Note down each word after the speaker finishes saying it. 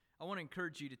want to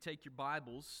encourage you to take your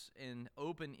Bibles and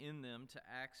open in them to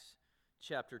Acts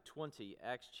chapter 20.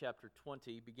 Acts chapter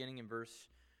 20, beginning in verse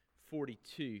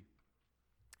 42.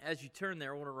 As you turn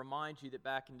there, I want to remind you that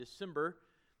back in December,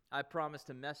 I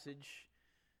promised a message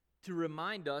to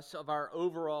remind us of our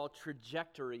overall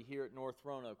trajectory here at North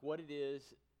Roanoke, what it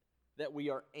is that we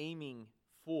are aiming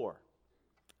for.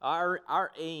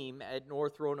 Our aim at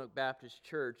North Roanoke Baptist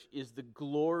Church is the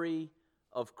glory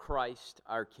of Christ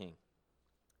our King.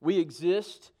 We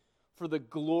exist for the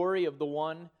glory of the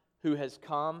one who has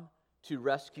come to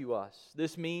rescue us.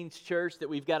 This means, church, that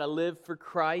we've got to live for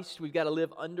Christ. We've got to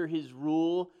live under His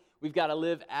rule. We've got to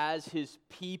live as His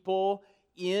people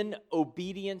in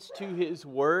obedience to His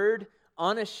word,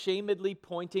 unashamedly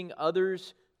pointing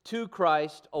others to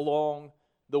Christ along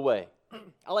the way.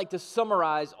 I like to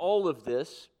summarize all of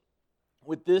this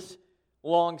with this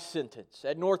long sentence.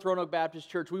 At North Roanoke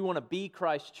Baptist Church, we want to be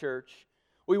Christ's church.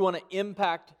 We want to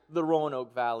impact the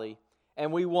Roanoke Valley,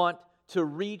 and we want to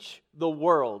reach the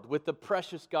world with the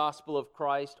precious gospel of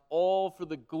Christ, all for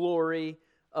the glory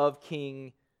of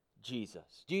King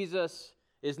Jesus. Jesus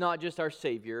is not just our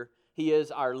Savior. He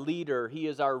is our leader. He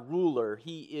is our ruler.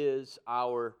 He is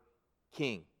our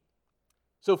King.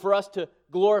 So for us to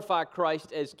glorify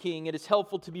Christ as King, it is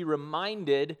helpful to be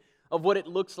reminded of what it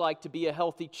looks like to be a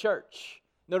healthy church.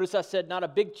 Notice I said not a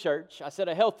big church, I said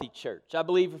a healthy church. I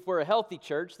believe if we're a healthy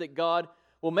church that God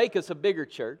will make us a bigger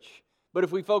church. But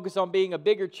if we focus on being a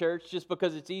bigger church just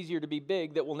because it's easier to be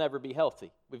big, that will never be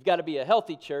healthy. We've got to be a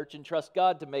healthy church and trust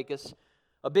God to make us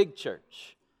a big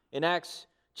church. In Acts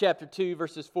chapter 2,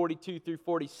 verses 42 through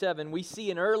 47, we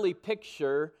see an early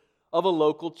picture of a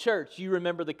local church. You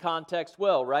remember the context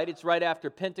well, right? It's right after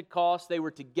Pentecost. They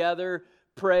were together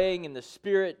praying, and the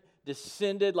Spirit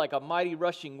descended like a mighty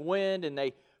rushing wind, and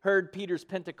they heard Peter's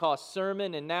Pentecost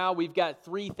sermon, and now we've got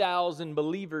 3,000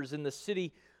 believers in the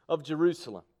city of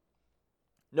Jerusalem.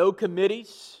 No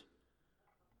committees,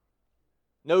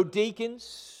 no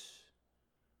deacons,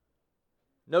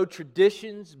 no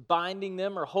traditions binding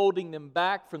them or holding them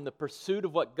back from the pursuit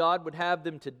of what God would have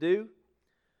them to do.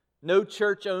 No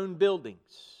church-owned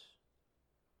buildings.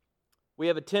 We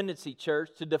have a tendency, church,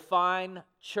 to define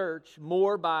church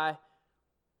more by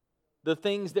the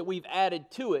things that we've added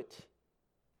to it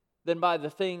than by the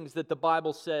things that the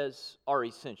Bible says are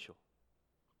essential.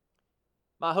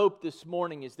 My hope this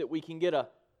morning is that we can get a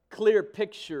clear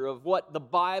picture of what the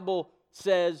Bible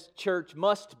says church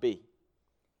must be,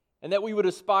 and that we would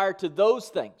aspire to those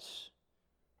things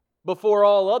before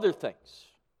all other things.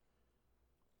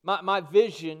 My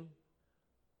vision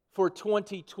for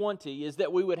 2020 is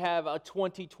that we would have a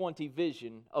 2020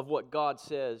 vision of what God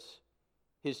says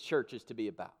His church is to be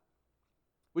about.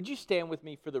 Would you stand with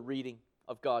me for the reading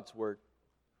of God's Word?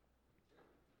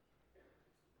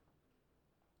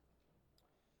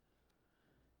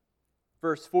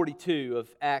 Verse 42 of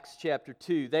Acts chapter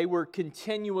 2, they were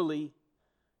continually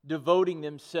devoting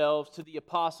themselves to the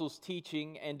apostles'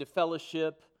 teaching and to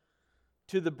fellowship,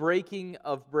 to the breaking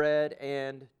of bread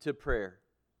and to prayer.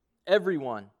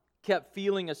 Everyone kept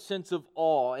feeling a sense of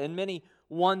awe, and many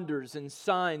wonders and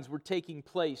signs were taking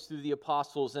place through the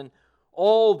apostles, and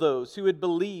all those who had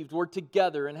believed were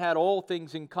together and had all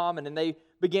things in common, and they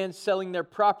began selling their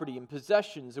property and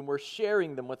possessions and were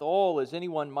sharing them with all as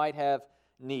anyone might have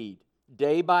need.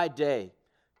 Day by day,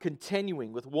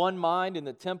 continuing with one mind in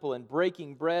the temple and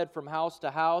breaking bread from house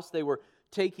to house, they were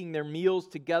taking their meals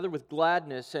together with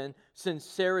gladness and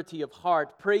sincerity of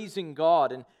heart, praising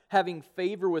God and having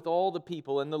favor with all the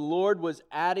people. And the Lord was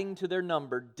adding to their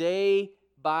number day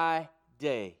by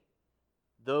day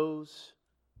those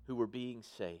who were being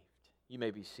saved. You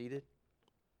may be seated.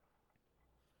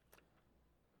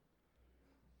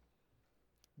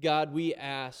 God, we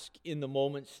ask in the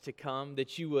moments to come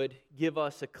that you would give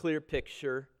us a clear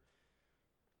picture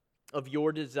of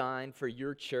your design for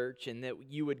your church, and that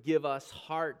you would give us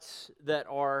hearts that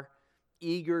are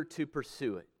eager to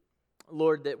pursue it.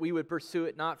 Lord, that we would pursue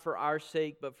it not for our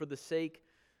sake, but for the sake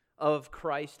of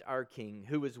Christ our King,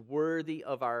 who is worthy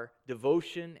of our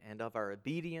devotion and of our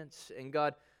obedience. And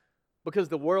God, because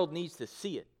the world needs to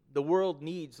see it. The world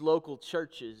needs local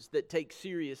churches that take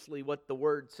seriously what the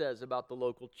Word says about the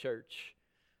local church.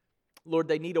 Lord,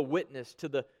 they need a witness to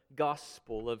the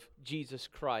gospel of Jesus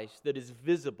Christ that is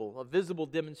visible, a visible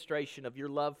demonstration of your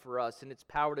love for us and its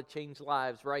power to change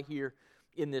lives right here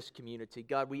in this community.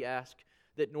 God, we ask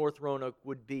that North Roanoke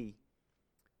would be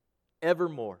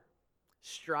evermore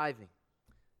striving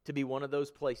to be one of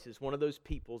those places, one of those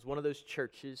peoples, one of those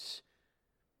churches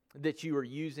that you are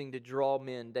using to draw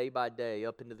men day by day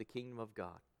up into the kingdom of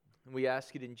God. And we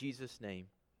ask it in Jesus' name.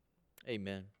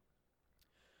 Amen.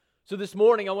 So this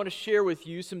morning I want to share with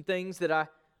you some things that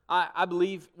I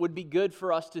believe would be good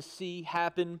for us to see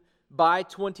happen by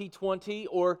 2020,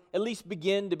 or at least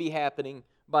begin to be happening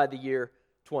by the year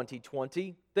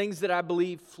 2020. Things that I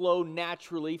believe flow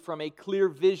naturally from a clear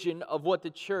vision of what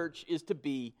the church is to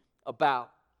be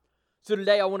about. So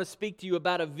today I want to speak to you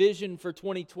about a vision for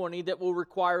 2020 that will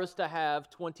require us to have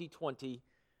 2020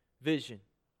 vision.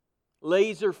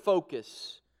 Laser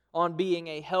focus on being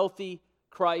a healthy,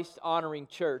 Christ-honoring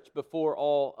church before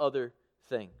all other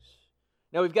things.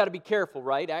 Now we've got to be careful,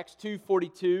 right? Acts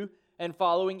 2:42 and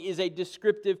following is a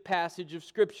descriptive passage of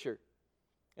Scripture.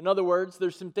 In other words,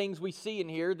 there's some things we see in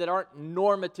here that aren't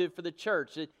normative for the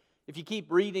church. If you keep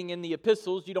reading in the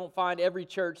epistles, you don't find every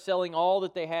church selling all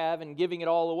that they have and giving it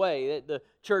all away. The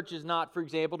church is not, for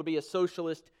example, to be a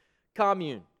socialist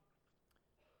commune.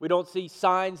 We don't see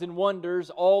signs and wonders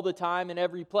all the time in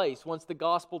every place. Once the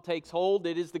gospel takes hold,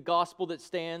 it is the gospel that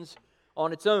stands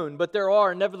on its own. But there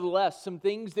are, nevertheless, some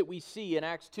things that we see in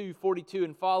Acts 2:42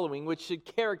 and following which should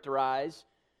characterize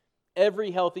every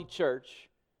healthy church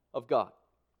of God.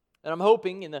 And I'm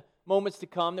hoping in the moments to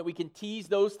come that we can tease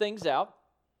those things out.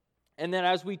 And then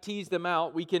as we tease them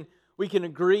out, we can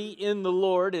agree in the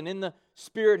Lord and in the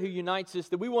Spirit who unites us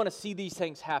that we want to see these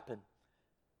things happen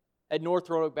at North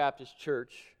Roanoke Baptist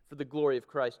Church for the glory of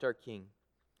Christ our King.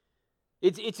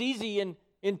 It's easy in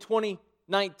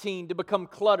 2019 to become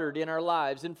cluttered in our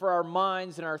lives and for our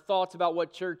minds and our thoughts about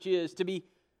what church is to be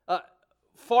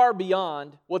far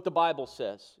beyond what the Bible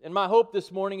says. And my hope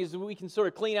this morning is that we can sort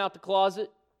of clean out the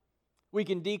closet, we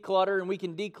can declutter, and we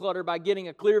can declutter by getting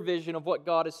a clear vision of what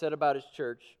God has said about His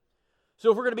church.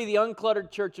 So if we're going to be the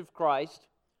uncluttered church of Christ,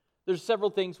 there's several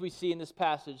things we see in this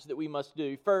passage that we must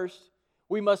do. First,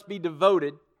 we must be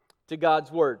devoted to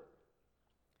God's Word.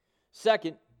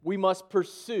 Second, we must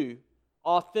pursue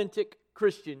authentic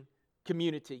Christian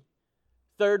community.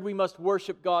 Third, we must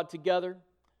worship God together.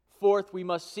 Fourth, we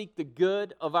must seek the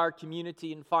good of our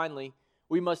community. And finally,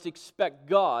 we must expect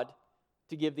God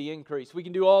to give the increase. We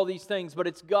can do all these things, but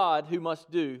it's God who must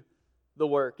do the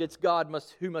work. It's God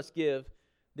who must give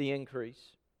the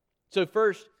increase. So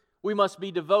first, we must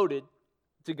be devoted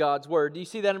to God's Word. Do you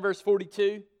see that in verse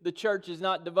 42? The church is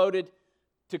not devoted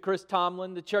to Chris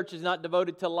Tomlin. The church is not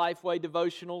devoted to Lifeway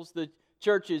devotionals. The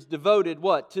church is devoted,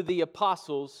 what? To the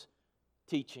apostles'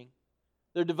 teaching.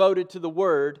 They're devoted to the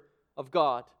Word of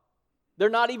God. They're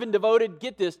not even devoted,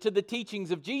 get this, to the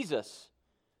teachings of Jesus,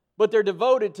 but they're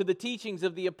devoted to the teachings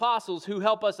of the apostles who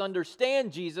help us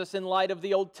understand Jesus in light of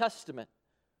the Old Testament.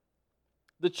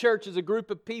 The church is a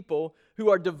group of people who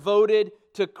are devoted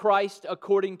to Christ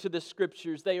according to the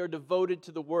Scriptures. They are devoted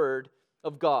to the Word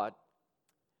of God.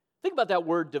 Think about that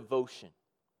word devotion.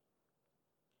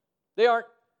 They aren't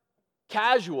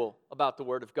casual about the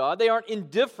Word of God. They aren't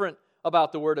indifferent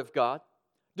about the Word of God.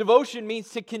 Devotion means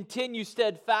to continue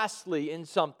steadfastly in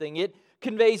something. It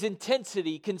conveys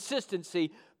intensity,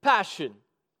 consistency, passion.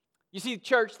 You see,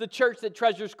 the church that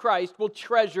treasures Christ will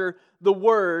treasure the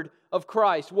Word of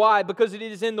Christ. Why? Because it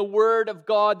is in the Word of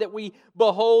God that we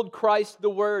behold Christ the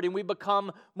Word and we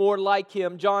become more like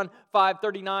Him. John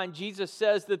 5:39, Jesus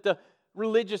says that the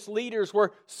religious leaders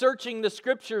were searching the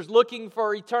Scriptures looking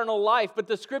for eternal life, but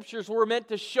the Scriptures were meant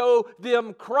to show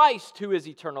them Christ who is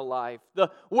eternal life. The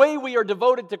way we are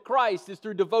devoted to Christ is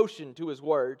through devotion to His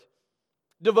Word.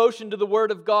 Devotion to the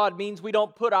Word of God means we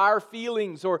don't put our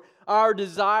feelings or our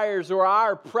desires or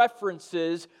our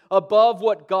preferences above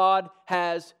what God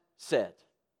has said.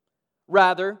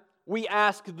 Rather, we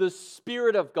ask the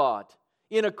Spirit of God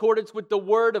in accordance with the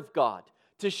Word of God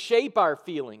to shape our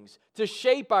feelings, to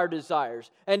shape our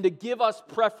desires, and to give us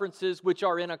preferences which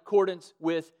are in accordance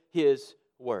with His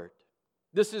Word.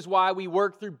 This is why we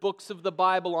work through books of the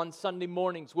Bible on Sunday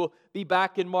mornings. We'll be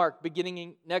back in Mark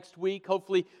beginning next week,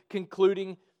 hopefully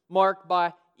concluding Mark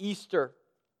by Easter.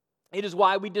 It is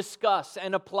why we discuss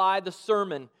and apply the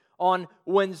sermon on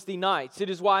Wednesday nights. It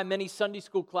is why many Sunday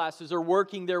school classes are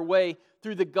working their way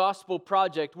through the Gospel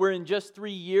Project, where in just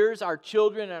 3 years, our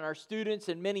children and our students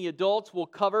and many adults will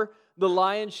cover the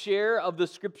lion's share of the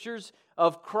Scriptures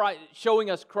of Christ,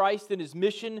 showing us Christ and His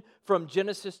mission from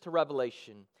Genesis to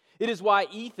Revelation. It is why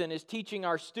Ethan is teaching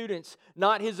our students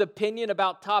not his opinion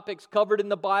about topics covered in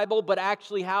the Bible, but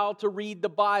actually how to read the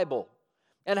Bible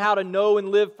and how to know and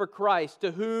live for Christ,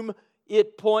 to whom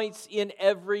it points in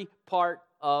every part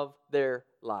of their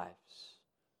lives.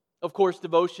 Of course,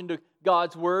 devotion to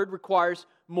God's Word requires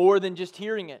more than just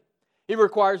hearing it. It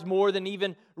requires more than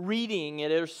even reading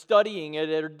it or studying it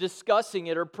or discussing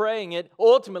it or praying it.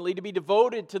 Ultimately, to be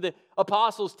devoted to the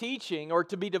apostles' teaching or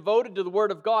to be devoted to the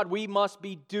Word of God, we must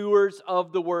be doers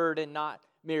of the Word and not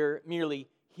merely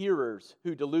hearers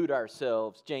who delude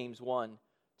ourselves, James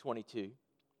 1:22.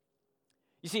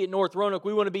 You see, at North Roanoke,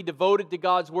 we want to be devoted to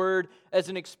God's Word as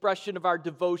an expression of our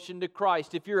devotion to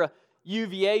Christ. If you're a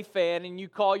UVA fan and you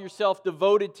call yourself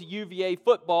devoted to UVA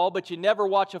football, but you never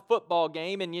watch a football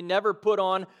game and you never put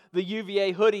on the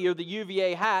UVA hoodie or the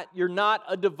UVA hat, you're not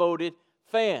a devoted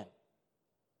fan.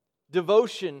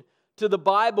 Devotion to the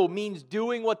Bible means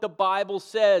doing what the Bible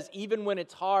says, even when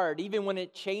it's hard, even when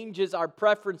it changes our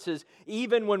preferences,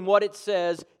 even when what it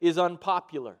says is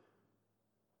unpopular.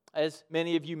 As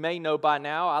many of you may know by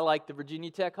now, I like the Virginia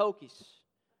Tech Hokies.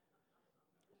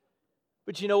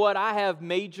 But you know what? I have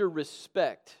major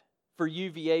respect for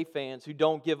UVA fans who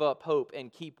don't give up hope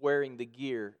and keep wearing the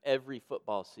gear every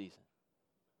football season.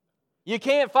 You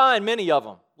can't find many of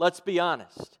them, let's be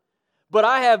honest. But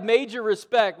I have major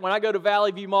respect when I go to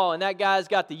Valley View Mall and that guy's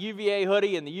got the UVA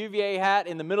hoodie and the UVA hat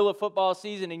in the middle of football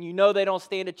season, and you know they don't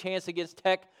stand a chance against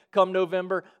Tech come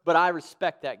November, but I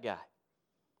respect that guy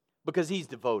because he's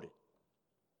devoted.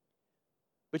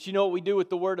 But you know what we do with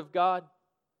the Word of God?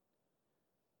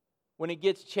 When it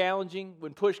gets challenging,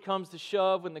 when push comes to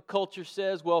shove, when the culture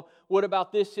says, well, what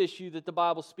about this issue that the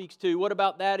Bible speaks to? What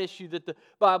about that issue that the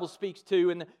Bible speaks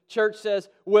to? And the church says,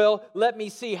 well, let me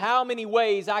see how many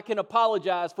ways I can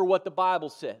apologize for what the Bible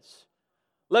says.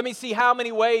 Let me see how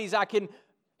many ways I can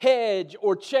hedge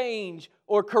or change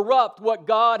or corrupt what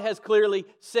God has clearly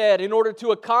said in order to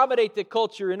accommodate the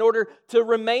culture, in order to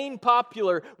remain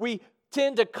popular. We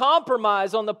tend to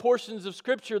compromise on the portions of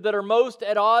Scripture that are most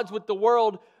at odds with the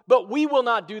world. But we will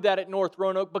not do that at North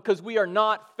Roanoke because we are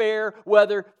not fair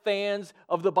weather fans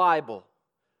of the Bible.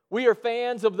 We are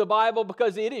fans of the Bible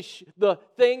because it is the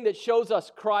thing that shows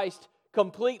us Christ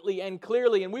completely and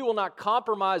clearly, and we will not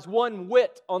compromise one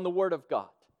whit on the Word of God.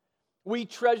 We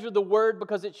treasure the Word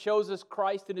because it shows us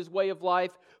Christ and His way of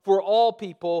life for all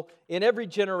people in every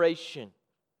generation.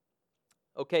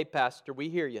 Okay, Pastor, we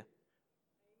hear you.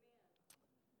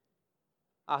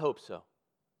 I hope so.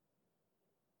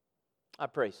 I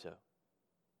pray so.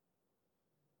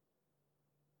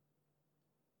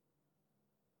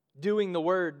 Doing the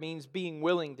Word means being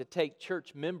willing to take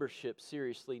church membership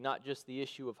seriously, not just the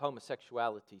issue of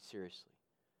homosexuality seriously.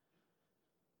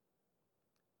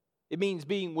 It means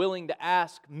being willing to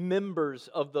ask members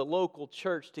of the local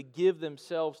church to give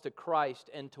themselves to Christ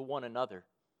and to one another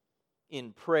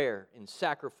in prayer, in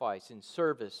sacrifice, in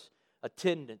service,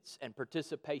 attendance, and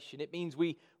participation. It means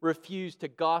we refuse to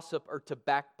gossip or to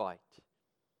backbite.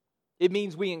 It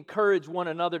means we encourage one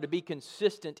another to be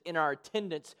consistent in our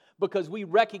attendance because we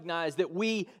recognize that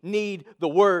we need the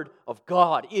Word of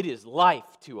God. It is life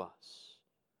to us.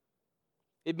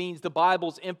 It means the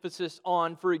Bible's emphasis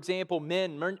on, for example,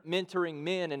 men mentoring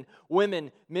men and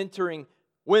women mentoring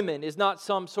women is not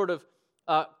some sort of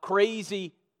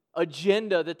crazy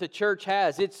agenda that the church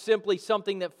has. It's simply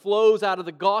something that flows out of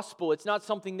the gospel. It's not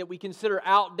something that we consider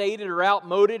outdated or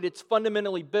outmoded. It's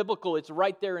fundamentally biblical. It's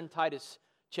right there in Titus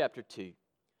chapter 2.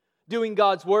 Doing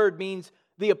God's Word means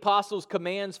the apostles'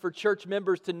 commands for church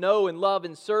members to know and love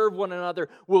and serve one another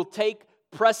will take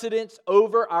precedence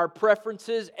over our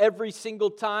preferences every single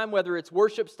time, whether it's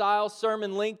worship style,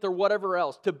 sermon length, or whatever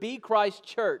else. To be Christ's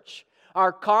church,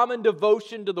 our common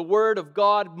devotion to the Word of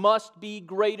God must be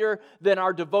greater than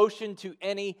our devotion to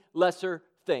any lesser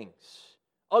things.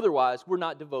 Otherwise, we're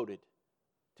not devoted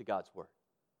to God's Word.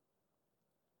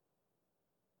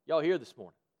 Y'all here this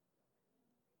morning?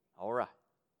 All right.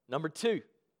 Number 2.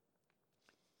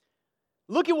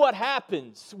 Look at what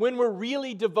happens when we're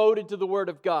really devoted to the Word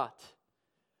of God.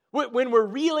 When we're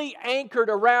really anchored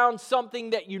around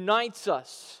something that unites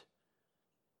us,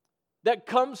 that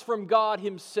comes from God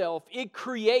Himself. It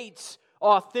creates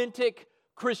authentic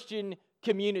Christian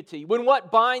community. When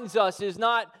what binds us is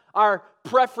not our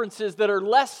preferences that are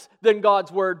less than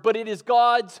God's Word, but it is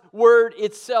God's Word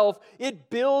itself, it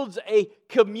builds a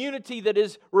community that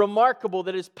is remarkable,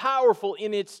 that is powerful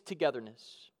in its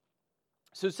togetherness.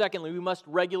 So secondly, we must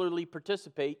regularly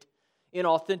participate in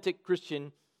authentic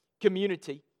Christian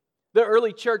community. The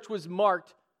early church was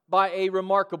marked by a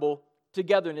remarkable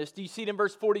togetherness. Do you see it in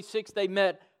verse 46? They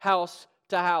met house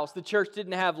to house. The church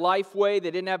didn't have Lifeway.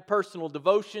 They didn't have personal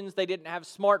devotions. They didn't have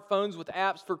smartphones with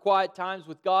apps for quiet times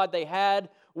with God. They had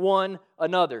one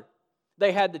another.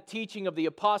 They had the teaching of the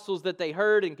apostles that they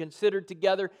heard and considered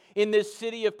together. In this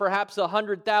city of perhaps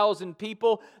 100,000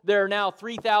 people, there are now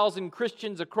 3,000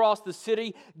 Christians across the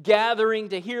city gathering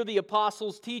to hear the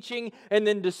apostles' teaching and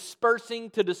then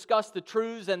dispersing to discuss the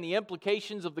truths and the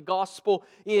implications of the gospel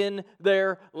in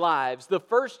their lives. The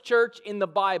first church in the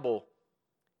Bible,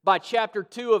 by chapter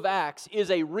 2 of Acts, is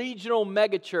a regional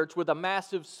megachurch with a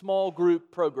massive small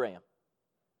group program.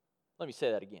 Let me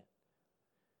say that again.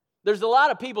 There's a lot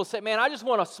of people say, man, I just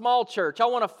want a small church. I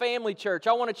want a family church.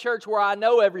 I want a church where I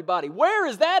know everybody. Where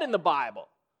is that in the Bible?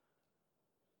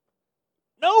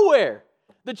 Nowhere.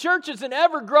 The church is an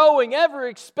ever-growing,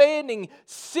 ever-expanding,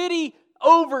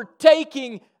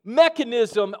 city-overtaking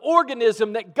mechanism,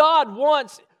 organism that God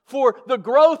wants for the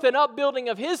growth and upbuilding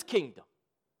of His kingdom.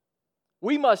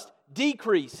 We must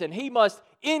decrease and He must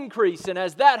increase. And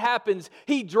as that happens,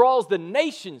 He draws the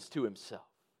nations to Himself.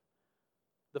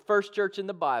 The first church in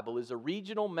the Bible is a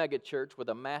regional megachurch with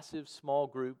a massive small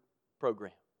group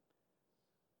program.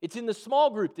 It's in the small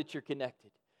group that you're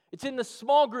connected. It's in the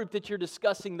small group that you're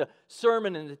discussing the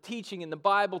sermon and the teaching and the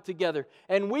Bible together.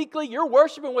 And weekly, you're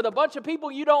worshiping with a bunch of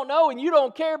people you don't know and you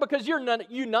don't care because you're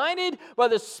united by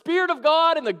the Spirit of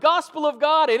God and the gospel of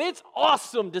God. And it's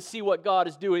awesome to see what God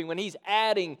is doing when He's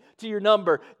adding to your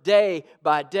number day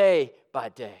by day by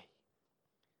day.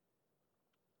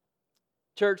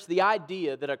 Church, the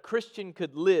idea that a Christian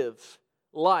could live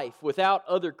life without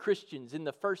other Christians in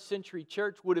the first century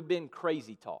church would have been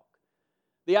crazy talk.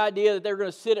 The idea that they're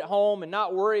going to sit at home and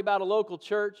not worry about a local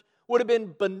church would have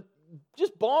been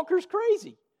just bonkers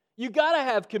crazy. You got to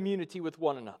have community with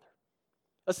one another.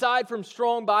 Aside from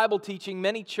strong Bible teaching,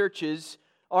 many churches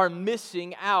are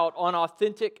missing out on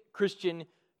authentic Christian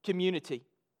community.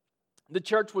 The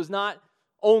church was not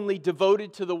only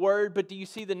devoted to the Word, but do you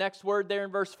see the next word there in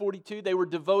verse 42? They were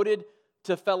devoted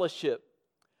to fellowship.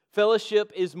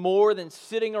 Fellowship is more than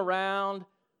sitting around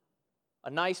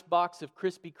a nice box of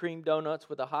Krispy Kreme donuts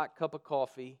with a hot cup of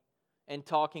coffee and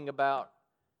talking about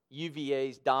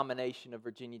UVA's domination of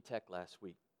Virginia Tech last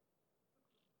week.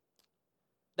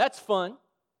 That's fun,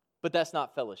 but that's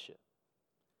not fellowship.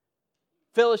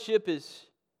 Fellowship is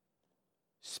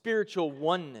spiritual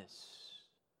oneness,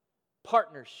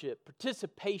 partnership,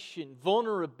 participation,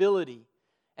 vulnerability,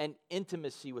 and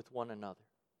intimacy with one another.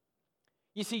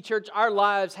 You see, church, our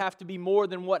lives have to be more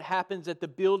than what happens at the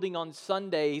building on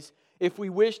Sundays if we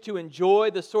wish to enjoy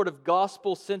the sort of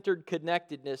gospel-centered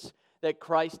connectedness that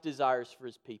Christ desires for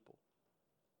His people.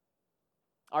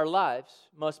 Our lives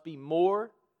must be more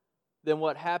than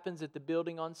what happens at the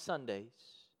building on Sundays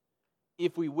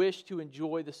if we wish to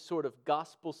enjoy the sort of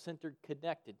gospel-centered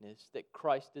connectedness that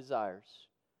Christ desires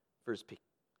for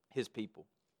His people.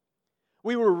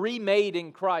 We were remade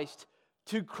in Christ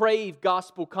to crave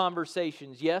gospel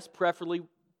conversations. Yes,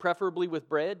 preferably with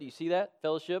bread. Do you see that?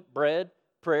 Fellowship, bread,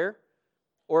 prayer.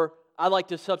 Or I like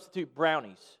to substitute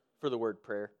brownies for the word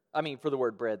prayer. For the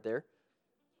word bread there.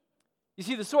 You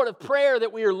see, the sort of prayer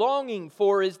that we are longing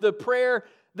for is the prayer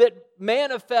that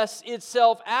manifests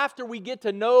itself after we get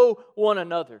to know one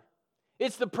another.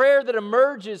 It's the prayer that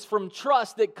emerges from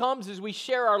trust that comes as we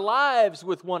share our lives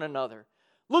with one another.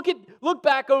 Look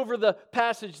back over the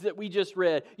passage that we just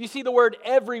read. You see the word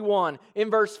everyone in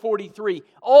verse 43.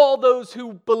 All those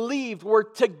who believed were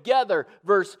together,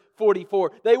 verse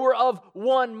 44. They were of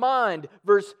one mind,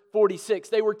 verse 46.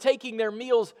 They were taking their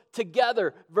meals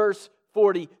together, verse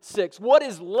 46. What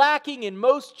is lacking in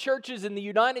most churches in the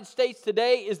United States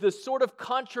today is the sort of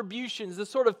contributions, the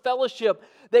sort of fellowship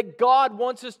that God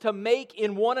wants us to make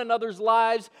in one another's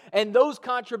lives, and those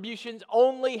contributions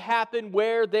only happen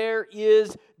where there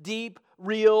is deep,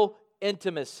 real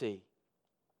intimacy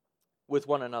with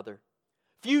one another.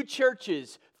 Few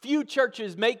churches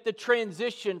make the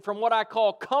transition from what I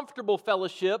call comfortable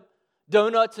fellowship,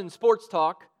 donuts and sports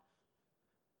talk,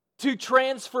 to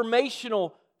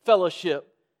transformational fellowship.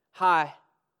 Hi,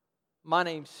 my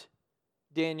name's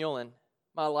Daniel and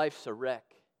my life's a wreck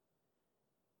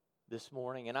this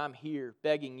morning, and I'm here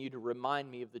begging you to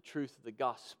remind me of the truth of the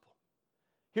gospel.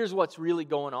 Here's what's really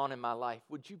going on in my life.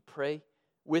 Would you pray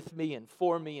with me and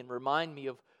for me and remind me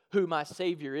of who my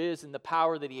Savior is and the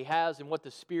power that He has and what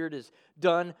the Spirit has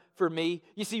done for me?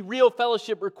 You see, real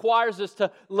fellowship requires us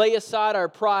to lay aside our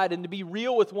pride and to be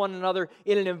real with one another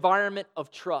in an environment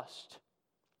of trust.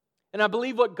 And I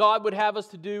believe what God would have us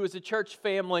to do as a church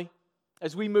family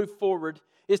as we move forward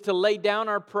is to lay down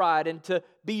our pride and to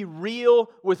be real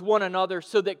with one another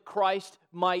so that Christ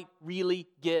might really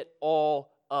get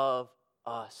all of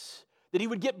us. That He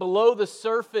would get below the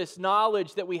surface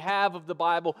knowledge that we have of the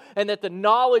Bible, and that the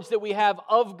knowledge that we have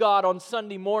of God on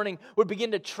Sunday morning would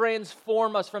begin to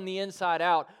transform us from the inside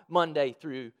out Monday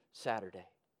through Saturday.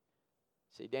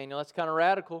 Say, Daniel, that's kind of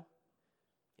radical.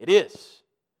 It is.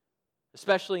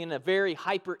 Especially in a very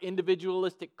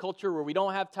hyper-individualistic culture where we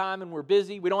don't have time and we're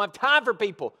busy. We don't have time for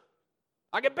people.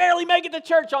 I can barely make it to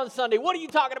church on Sunday. What are you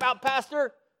talking about,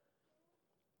 Pastor?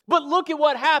 But look at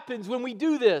what happens when we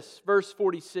do this. Verse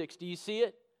 46, do you see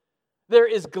it? There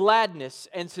is gladness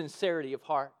and sincerity of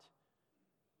heart.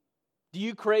 Do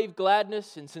you crave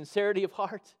gladness and sincerity of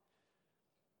heart?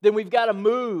 then we've got to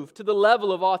move to the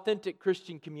level of authentic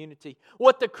Christian community.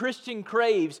 What the Christian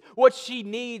craves, what she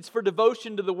needs for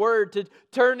devotion to the Word to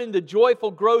turn into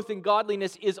joyful growth in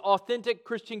godliness is authentic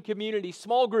Christian community,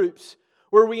 small groups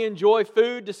where we enjoy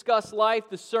food, discuss life,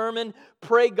 the sermon,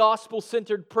 pray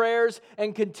gospel-centered prayers,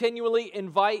 and continually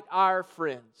invite our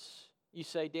friends. You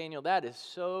say, Daniel, that is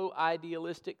so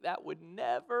idealistic. That would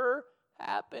never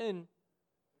happen.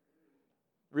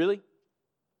 Really?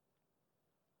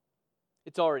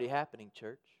 It's already happening,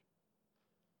 church.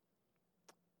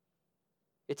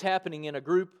 It's happening in a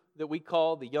group that we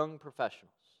call the young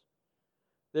professionals.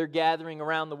 They're gathering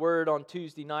around the Word on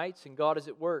Tuesday nights, and God is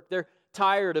at work. They're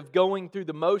tired of going through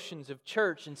the motions of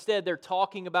church. Instead, they're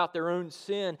talking about their own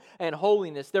sin and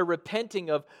holiness. They're repenting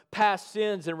of past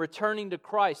sins and returning to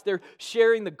Christ. They're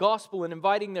sharing the gospel and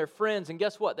inviting their friends. And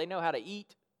guess what? They know how to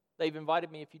eat. They've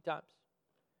invited me a few times.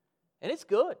 And it's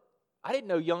good. I didn't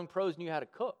know young pros knew how to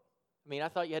cook. I mean, I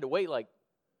thought you had to wait like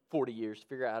 40 years to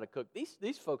figure out how to cook.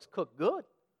 These folks cook good.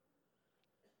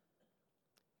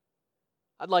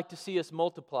 I'd like to see us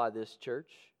multiply this,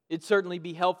 church. It'd certainly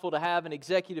be helpful to have an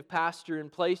executive pastor in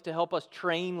place to help us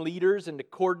train leaders and to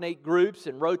coordinate groups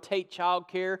and rotate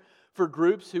childcare for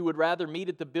groups who would rather meet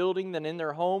at the building than in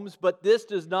their homes. But this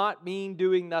does not mean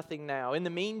doing nothing now. In the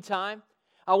meantime,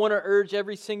 I want to urge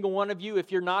every single one of you,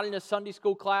 if you're not in a Sunday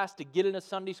school class, to get in a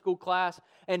Sunday school class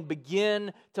and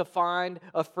begin to find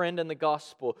a friend in the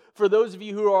gospel. For those of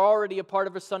you who are already a part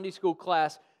of a Sunday school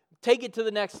class, take it to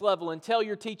the next level and tell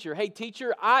your teacher, hey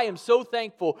teacher, I am so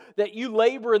thankful that you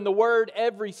labor in the Word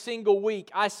every single week.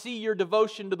 I see your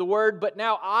devotion to the Word, but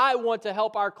now I want to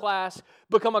help our class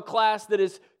become a class that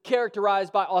is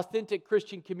characterized by authentic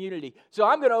Christian community. So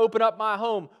I'm going to open up my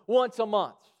home once a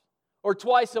month or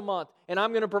twice a month, and I'm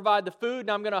going to provide the food,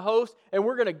 and I'm going to host, and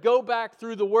we're going to go back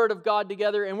through the Word of God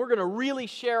together, and we're going to really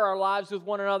share our lives with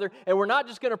one another, and we're not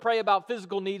just going to pray about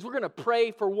physical needs, we're going to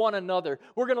pray for one another.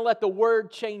 We're going to let the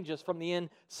Word change us from the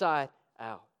inside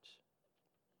out.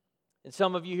 And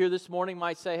some of you here this morning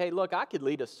might say, hey, look, I could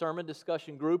lead a sermon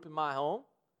discussion group in my home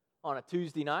on a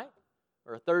Tuesday night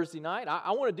or a Thursday night.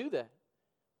 I want to do that.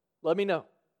 Let me know.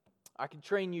 I can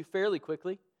train you fairly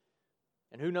quickly,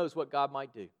 and who knows what God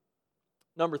might do.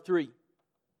 Number 3,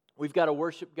 we've got to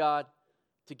worship God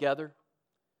together.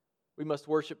 We must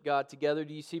worship God together.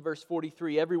 Do you see verse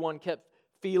 43? Everyone kept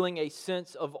feeling a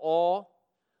sense of awe.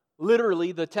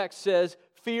 Literally, the text says,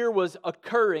 fear was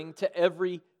occurring to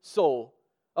every soul.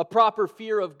 A proper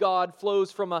fear of God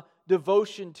flows from a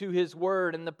devotion to His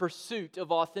Word and the pursuit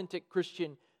of authentic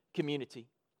Christian community.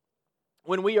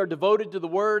 When we are devoted to the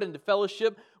Word and to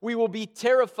fellowship, we will be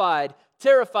terrified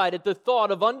at the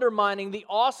thought of undermining the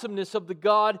awesomeness of the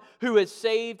God who has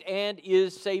saved and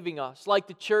is saving us. Like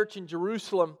the church in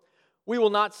Jerusalem, we will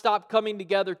not stop coming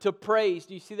together to praise.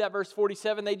 Do you see that verse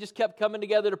 47? They just kept coming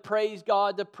together to praise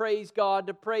God, to praise God,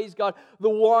 to praise God, the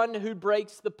one who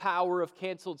breaks the power of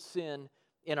canceled sin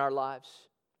in our lives.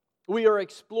 We are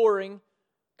exploring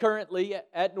currently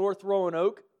at North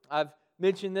Roanoke. I've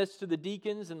mentioned this to the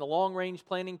deacons, and the long-range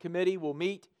planning committee will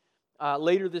meet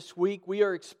later this week. We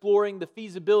are exploring the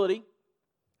feasibility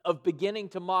of beginning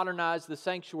to modernize the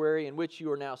sanctuary in which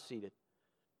you are now seated.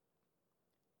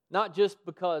 Not just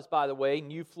because, by the way,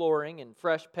 new flooring and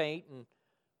fresh paint and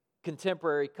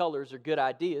contemporary colors are good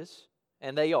ideas,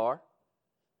 and they are.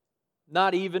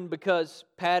 Not even because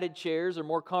padded chairs are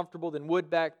more comfortable than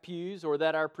wood-backed pews, or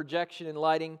that our projection and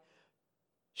lighting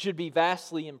should be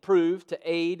vastly improved to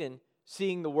aid in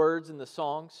seeing the words in the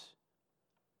songs.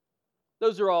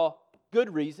 Those are all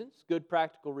good reasons, good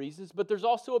practical reasons, but there's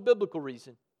also a biblical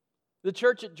reason. The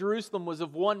church at Jerusalem was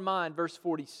of one mind, verse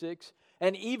 46,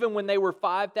 and even when they were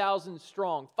 5,000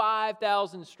 strong,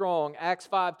 Acts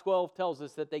 5:12 tells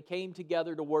us that they came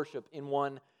together to worship in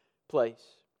one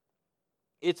place.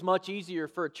 It's much easier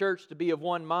for a church to be of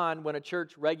one mind when a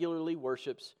church regularly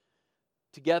worships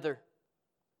together,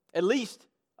 at least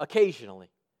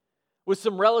occasionally. With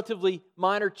some relatively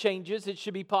minor changes, it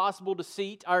should be possible to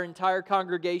seat our entire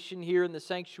congregation here in the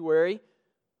sanctuary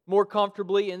more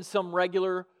comfortably in some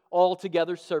regular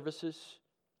all-together services.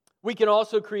 We can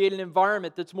also create an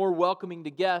environment that's more welcoming to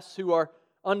guests who are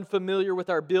unfamiliar with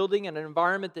our building, and an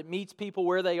environment that meets people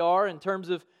where they are in terms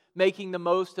of making the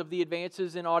most of the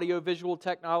advances in audiovisual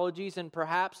technologies, and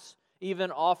perhaps even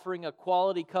offering a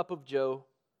quality cup of joe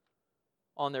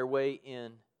on their way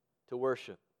in to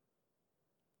worship.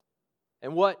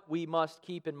 And what we must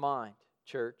keep in mind,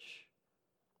 church,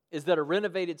 is that a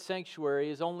renovated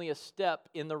sanctuary is only a step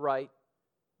in the right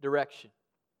direction.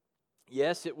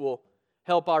 Yes, it will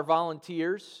help our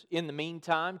volunteers. In the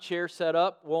meantime, chair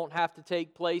setup won't have to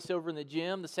take place over in the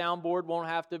gym. The soundboard won't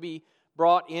have to be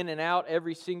brought in and out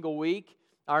every single week.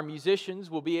 Our musicians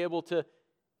will be able to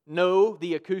know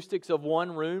the acoustics of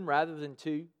one room rather than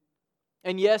two.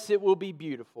 And yes, it will be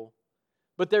beautiful.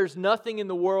 But there's nothing in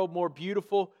the world more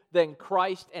beautiful than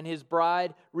Christ and His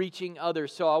bride reaching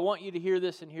others. So I want you to hear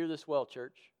this and hear this well,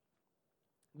 church.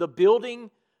 The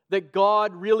building that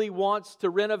God really wants to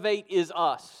renovate is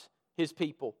us, His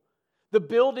people. The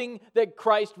building that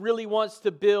Christ really wants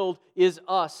to build is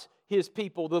us, His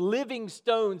people. The living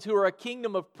stones who are a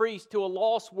kingdom of priests to a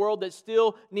lost world that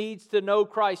still needs to know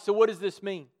Christ. So what does this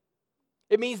mean?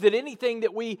 It means that anything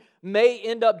that we may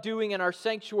end up doing in our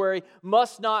sanctuary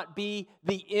must not be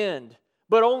the end,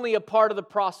 but only a part of the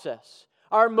process.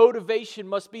 Our motivation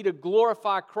must be to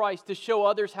glorify Christ, to show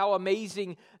others how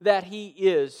amazing that He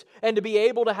is, and to be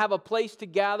able to have a place to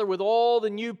gather with all the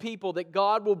new people that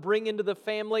God will bring into the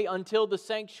family until the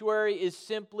sanctuary is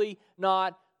simply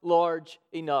not large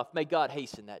enough. May God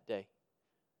hasten that day.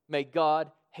 May God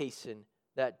hasten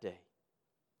that day.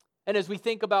 And as we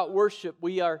think about worship,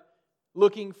 we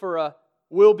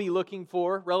will be looking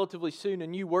for relatively soon a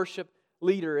new worship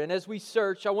leader. And as we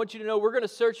search, I want you to know we're going to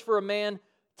search for a man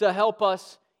to help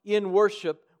us in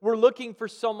worship. We're looking for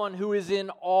someone who is in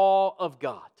awe of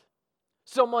God,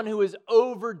 someone who is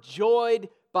overjoyed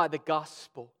by the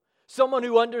gospel, someone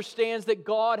who understands that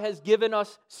God has given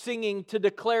us singing to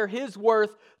declare His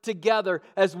worth together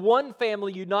as one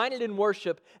family united in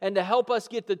worship and to help us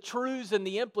get the truths and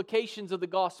the implications of the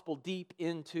gospel deep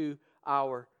into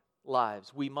our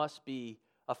lives. We must be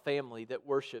a family that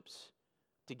worships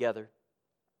together.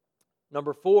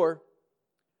 Number 4,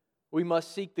 we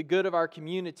must seek the good of our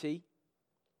community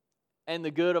and the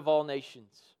good of all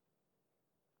nations.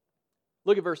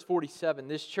 Look at verse 47.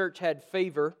 This church had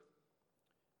favor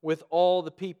with all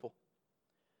the people.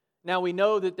 Now we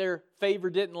know that their favor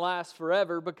didn't last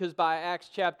forever because by Acts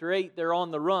chapter 8, they're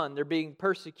on the run. They're being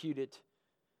persecuted.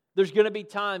 There's going to be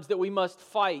times that we must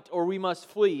fight or we must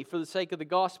flee for the sake of the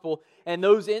gospel. And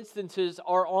those instances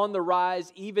are on the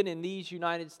rise even in these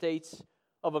United States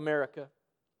of America.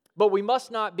 But we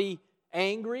must not be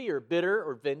angry or bitter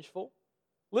or vengeful.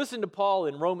 Listen to Paul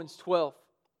in Romans 12.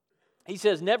 He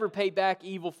says, never pay back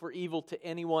evil for evil to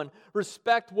anyone.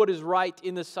 Respect what is right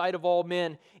in the sight of all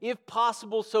men. If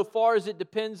possible, so far as it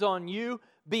depends on you,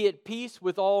 be at peace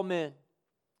with all men.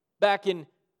 Back in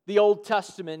the Old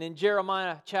Testament, in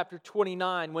Jeremiah chapter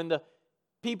 29, when the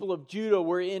people of Judah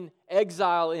were in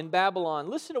exile in Babylon,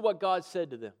 listen to what God said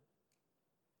to them.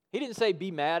 He didn't say,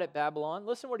 be mad at Babylon.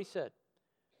 Listen to what He said.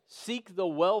 Seek the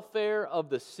welfare of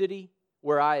the city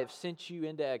where I have sent you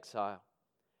into exile,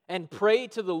 and pray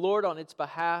to the Lord on its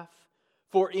behalf,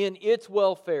 for in its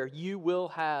welfare you will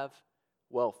have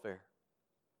welfare.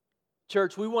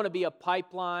 Church, we want to be a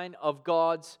pipeline of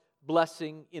God's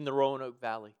blessing in the Roanoke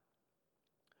Valley.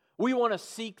 We want to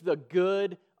seek the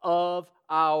good of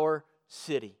our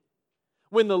city.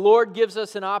 When the Lord gives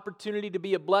us an opportunity to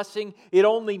be a blessing, it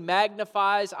only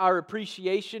magnifies our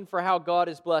appreciation for how God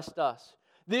has blessed us.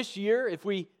 This year, if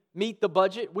we meet the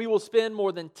budget, we will spend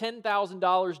more than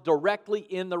 $10,000 directly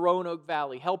in the Roanoke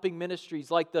Valley, helping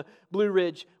ministries like the Blue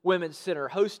Ridge Women's Center,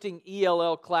 hosting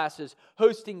ELL classes,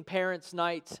 hosting parents'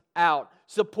 nights out,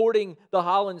 supporting the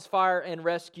Hollins Fire and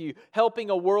Rescue, helping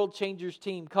a World Changers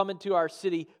team come into our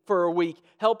city for a week,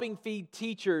 helping feed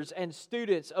teachers and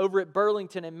students over at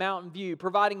Burlington and Mountain View,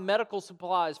 providing medical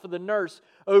supplies for the nurse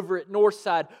over at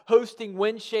Northside, hosting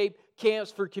WindShape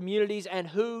camps for communities, and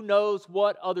who knows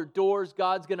what other doors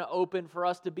God's going to open for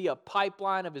us to be a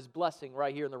pipeline of His blessing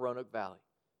right here in the Roanoke Valley.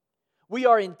 We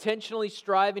are intentionally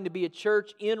striving to be a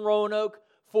church in Roanoke,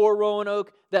 for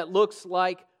Roanoke, that looks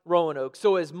like Roanoke.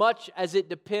 So as much as it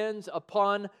depends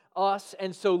upon us,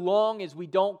 and so long as we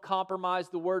don't compromise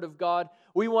the Word of God,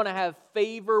 we want to have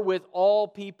favor with all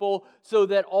people so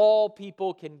that all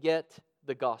people can get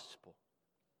the gospel.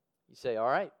 You say, all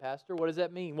right, Pastor, what does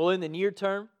that mean? Well, in the near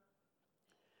term,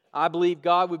 I believe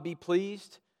God would be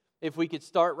pleased if we could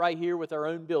start right here with our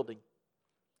own building.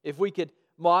 If we could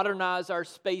modernize our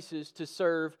spaces to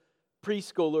serve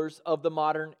preschoolers of the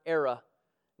modern era.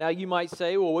 Now you might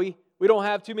say, well, we don't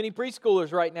have too many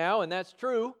preschoolers right now, and that's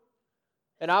true.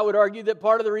 And I would argue that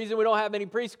part of the reason we don't have many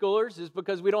preschoolers is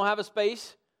because we don't have a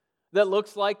space that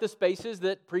looks like the spaces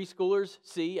that preschoolers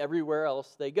see everywhere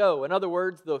else they go. In other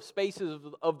words, the spaces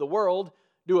of the world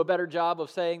do a better job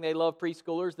of saying they love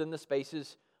preschoolers than the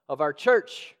spaces of our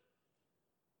church.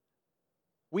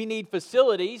 We need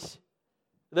facilities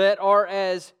that are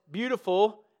as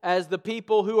beautiful as the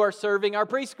people who are serving our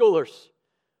preschoolers.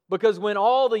 Because when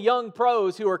all the young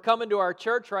pros who are coming to our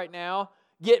church right now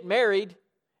get married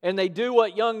and they do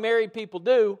what young married people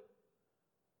do,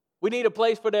 we need a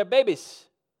place for their babies.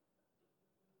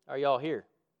 Are y'all here?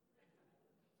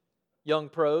 Young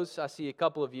pros, I see a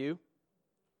couple of you.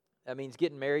 That means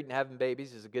getting married and having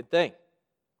babies is a good thing.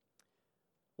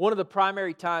 One of the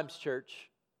primary times, church,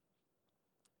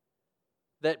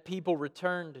 that people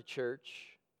return to church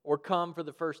or come for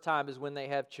the first time is when they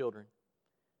have children.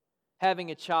 Having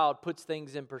a child puts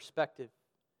things in perspective.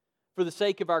 For the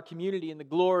sake of our community and the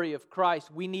glory of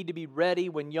Christ, we need to be ready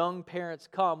when young parents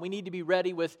come. We need to be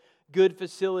ready with good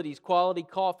facilities, quality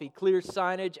coffee, clear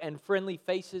signage, and friendly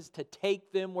faces to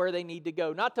take them where they need to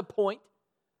go. Not to point,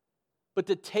 but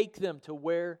to take them to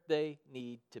where they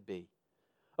need to be.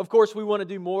 Of course, we want to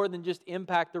do more than just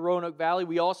impact the Roanoke Valley.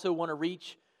 We also want to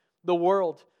reach the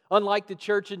world. Unlike the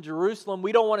church in Jerusalem,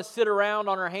 we don't want to sit around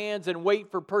on our hands and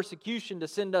wait for persecution to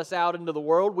send us out into the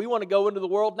world. We want to go into the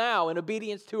world now in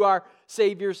obedience to our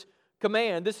Savior's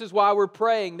command. This is why we're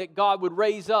praying that God would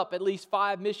raise up at least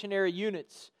 5 missionary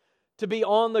units to be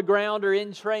on the ground or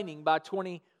in training by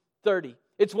 2030.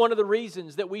 It's one of the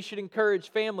reasons that we should encourage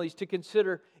families to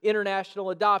consider international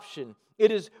adoption. It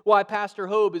is why Pastor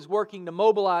Hobe is working to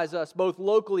mobilize us both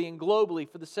locally and globally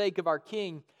for the sake of our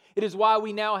King. It is why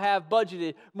we now have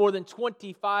budgeted more than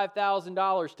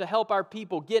 $25,000 to help our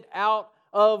people get out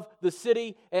of the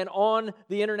city and on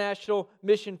the international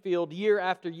mission field year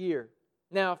after year.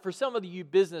 Now, for some of you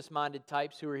business-minded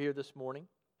types who are here this morning,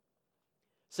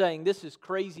 saying this is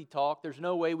crazy talk, there's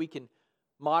no way we can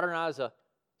modernize a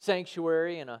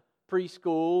sanctuary and a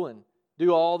preschool and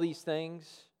do all these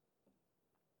things.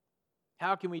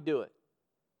 How can we do it?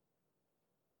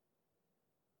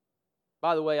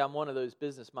 By the way, I'm one of those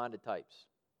business-minded types,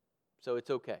 so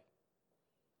it's okay.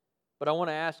 But I want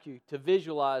to ask you to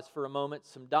visualize for a moment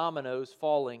some dominoes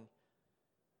falling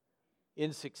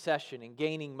in succession and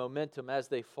gaining momentum as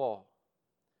they fall.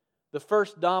 The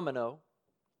first domino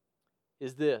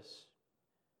is this.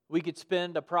 We could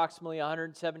spend approximately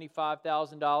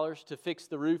 $175,000 to fix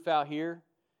the roof out here.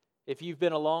 If you've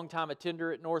been a long-time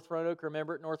attender at North Roanoke,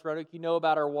 remember at North Roanoke, you know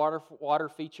about our water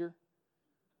feature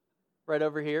right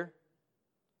over here.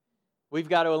 We've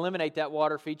got to eliminate that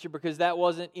water feature because that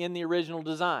wasn't in the original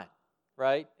design,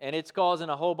 right? And it's causing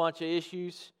a whole bunch of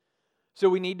issues. So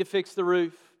we need to fix the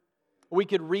roof. We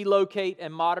could relocate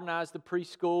and modernize the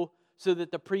preschool so that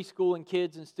the preschool and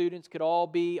kids and students could all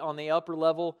be on the upper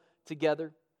level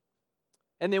together.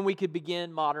 And then we could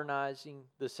begin modernizing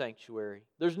the sanctuary.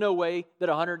 There's no way that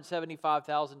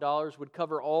 $175,000 would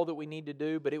cover all that we need to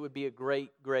do, but it would be a great,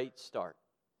 great start.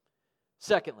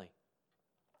 Secondly,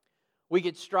 we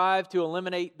could strive to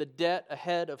eliminate the debt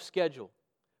ahead of schedule.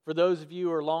 For those of you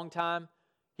who are long time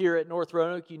here at North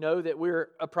Roanoke, you know that we're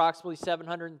approximately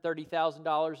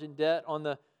 $730,000 in debt on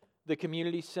the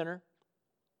community center.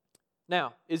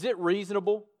 Now, is it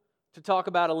reasonable to talk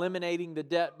about eliminating the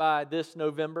debt by this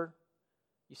November?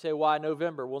 You say, why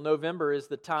November? Well, November is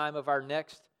the time of our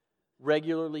next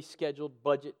regularly scheduled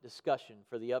budget discussion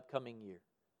for the upcoming year.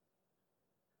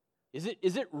 Is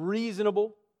it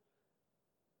reasonable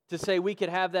to say we could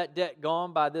have that debt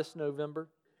gone by this November?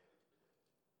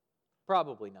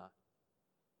 Probably not.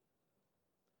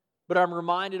 But I'm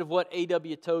reminded of what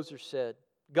A.W. Tozer said.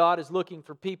 God is looking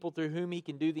for people through whom He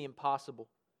can do the impossible.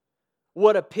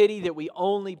 What a pity that we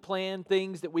only plan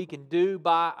things that we can do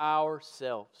by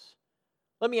ourselves.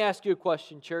 Let me ask you a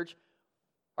question, church.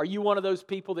 Are you one of those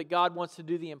people that God wants to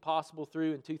do the impossible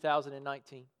through in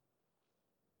 2019?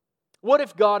 What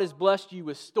if God has blessed you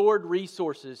with stored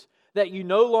resources that you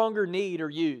no longer need or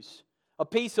use? A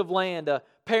piece of land, a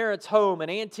parent's home, an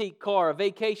antique car, a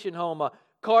vacation home, a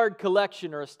card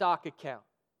collection, or a stock account.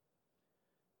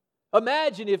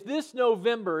 Imagine if this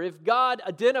November, if God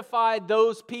identified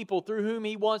those people through whom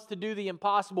He wants to do the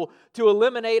impossible to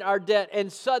eliminate our debt,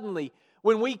 and suddenly,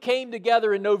 when we came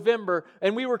together in November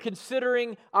and we were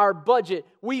considering our budget,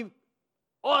 we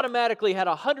automatically had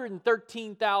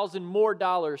 $113,000 more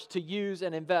to use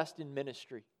and invest in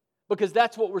ministry. Because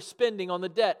that's what we're spending on the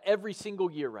debt every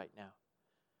single year right now.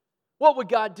 What would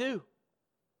God do?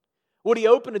 Would He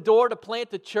open a door to plant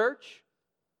the church?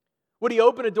 Would He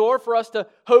open a door for us to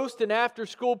host an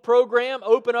after-school program,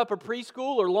 open up a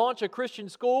preschool, or launch a Christian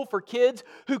school for kids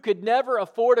who could never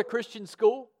afford a Christian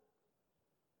school?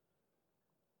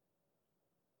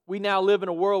 We now live in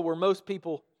a world where most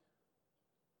people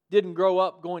didn't grow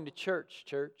up going to church.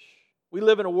 We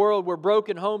live in a world where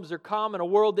broken homes are common, a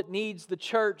world that needs the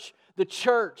church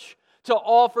to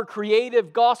offer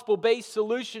creative gospel-based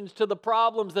solutions to the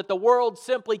problems that the world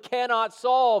simply cannot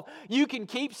solve. You can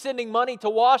keep sending money to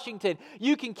Washington.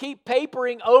 You can keep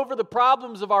papering over the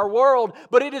problems of our world,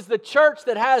 but it is the church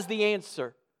that has the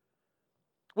answer.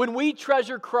 When we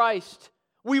treasure Christ,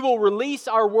 We will release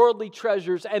our worldly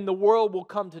treasures, and the world will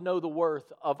come to know the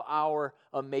worth of our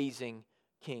amazing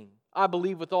King. I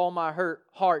believe with all my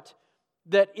heart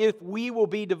that if we will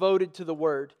be devoted to the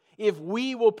Word, if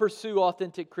we will pursue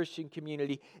authentic Christian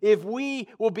community, if we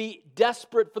will be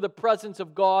desperate for the presence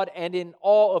of God and in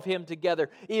awe of Him together,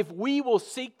 if we will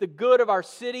seek the good of our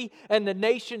city and the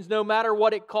nations no matter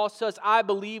what it costs us, I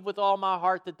believe with all my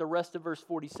heart that the rest of verse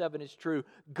 47 is true.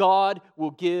 God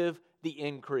will give the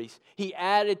increase. He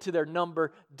added to their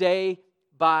number day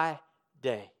by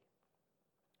day.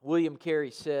 William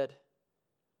Carey said,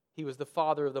 he was the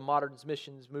father of the modern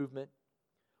missions movement,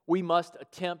 we must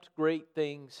attempt great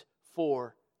things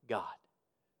for God.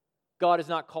 God has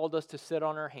not called us to sit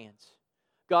on our hands.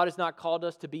 God has not called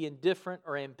us to be indifferent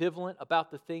or ambivalent about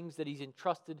the things that He's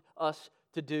entrusted us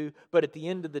to do. But at the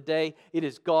end of the day, it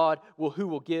is God who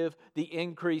will give the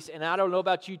increase. And I don't know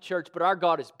about you, church, but our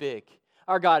God is big.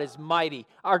 Our God is mighty.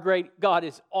 Our great God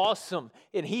is awesome.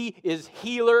 And He is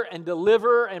healer and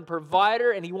deliverer and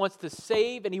provider. And He wants to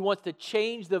save and He wants to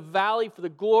change the valley for the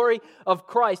glory of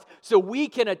Christ. So we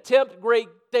can attempt great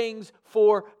things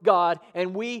for God.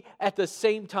 And we, at the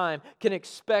same time, can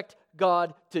expect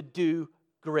God to do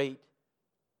great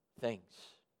things.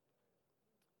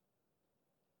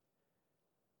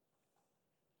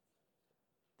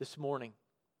 This morning,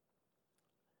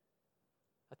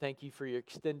 I thank you for your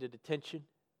extended attention.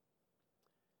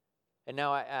 And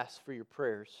now I ask for your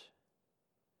prayers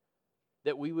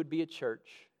that we would be a church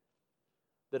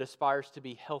that aspires to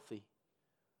be healthy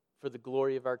for the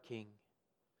glory of our King,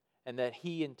 and that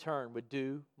He in turn would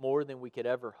do more than we could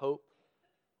ever hope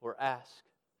or ask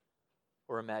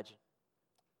or imagine.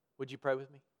 Would you pray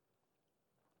with me?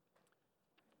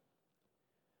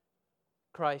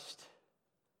 Christ,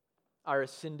 our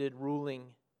ascended ruling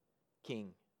King,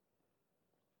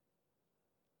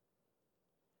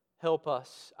 help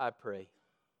us, I pray,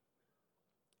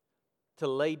 to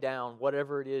lay down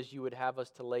whatever it is you would have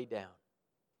us to lay down,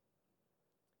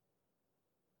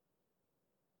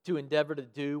 to endeavor to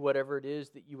do whatever it is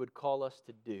that you would call us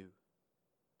to do,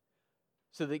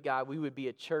 so that, God, we would be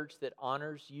a church that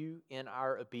honors you in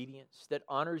our obedience, that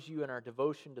honors you in our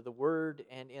devotion to the Word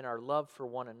and in our love for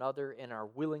one another, in our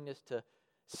willingness to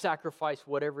sacrifice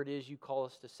whatever it is you call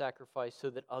us to sacrifice, so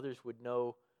that others would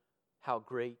know how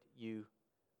great you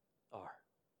are.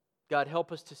 God,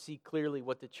 help us to see clearly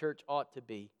what the church ought to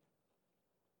be,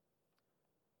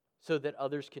 so that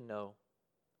others can know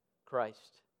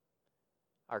Christ,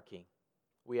 our King.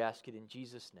 We ask it in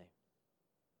Jesus' name.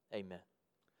 Amen.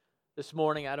 This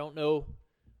morning, I don't know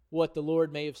what the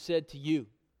Lord may have said to you,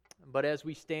 but as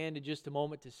we stand in just a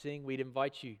moment to sing, we'd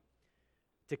invite you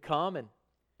to come and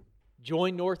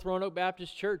join North Roanoke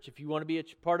Baptist Church if you want to be a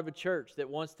part of a church that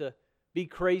wants to be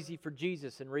crazy for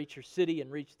Jesus and reach your city and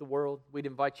reach the world. We'd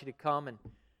invite you to come and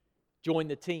join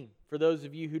the team. For those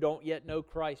of you who don't yet know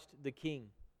Christ the King,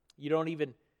 you don't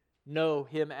even know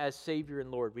Him as Savior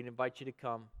and Lord, we'd invite you to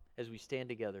come as we stand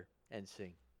together and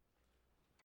sing.